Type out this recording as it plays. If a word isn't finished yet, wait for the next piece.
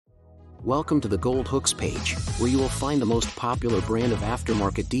Welcome to the Gold Hooks page, where you will find the most popular brand of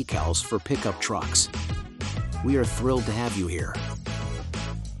aftermarket decals for pickup trucks. We are thrilled to have you here.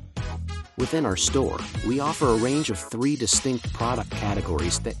 Within our store, we offer a range of 3 distinct product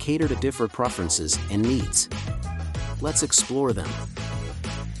categories that cater to different preferences and needs. Let's explore them.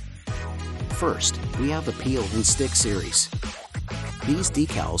 First, we have the Peel and Stick series. These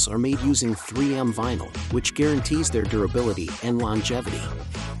decals are made using 3M vinyl, which guarantees their durability and longevity.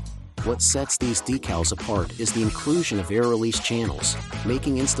 What sets these decals apart is the inclusion of air release channels,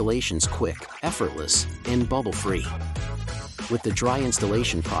 making installations quick, effortless, and bubble-free. With the dry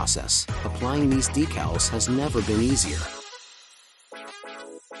installation process, applying these decals has never been easier.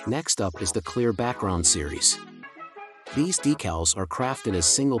 Next up is the Clear Background series. These decals are crafted as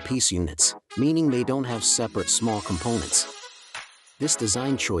single-piece units, meaning they don't have separate small components. This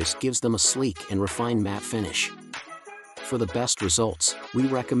design choice gives them a sleek and refined matte finish. For the best results, we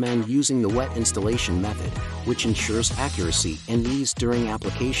recommend using the wet installation method, which ensures accuracy and ease during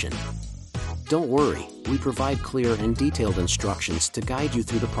application. Don't worry, we provide clear and detailed instructions to guide you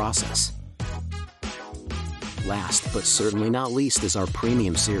through the process. Last but certainly not least is our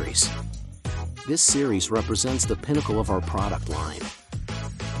Premium series. This series represents the pinnacle of our product line.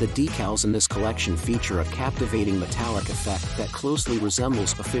 The decals in this collection feature a captivating metallic effect that closely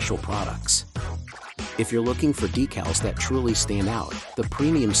resembles official products. If you're looking for decals that truly stand out, the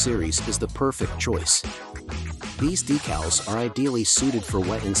Premium series is the perfect choice. These decals are ideally suited for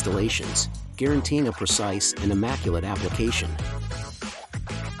wet installations, guaranteeing a precise and immaculate application.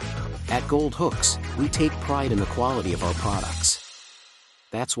 At Gold Hooks, we take pride in the quality of our products.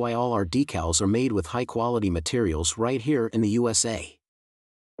 That's why all our decals are made with high-quality materials right here in the USA.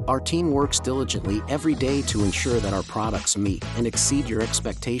 Our team works diligently every day to ensure that our products meet and exceed your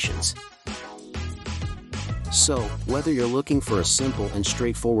expectations. So, whether you're looking for a simple and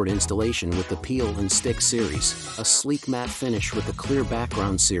straightforward installation with the Peel and Stick series, a sleek matte finish with the Clear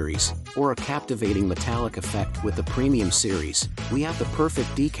Background series, or a captivating metallic effect with the Premium series, we have the perfect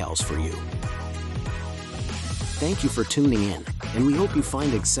decals for you. Thank you for tuning in, and we hope you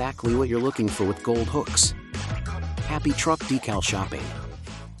find exactly what you're looking for with Gold Hooks. Happy truck decal shopping!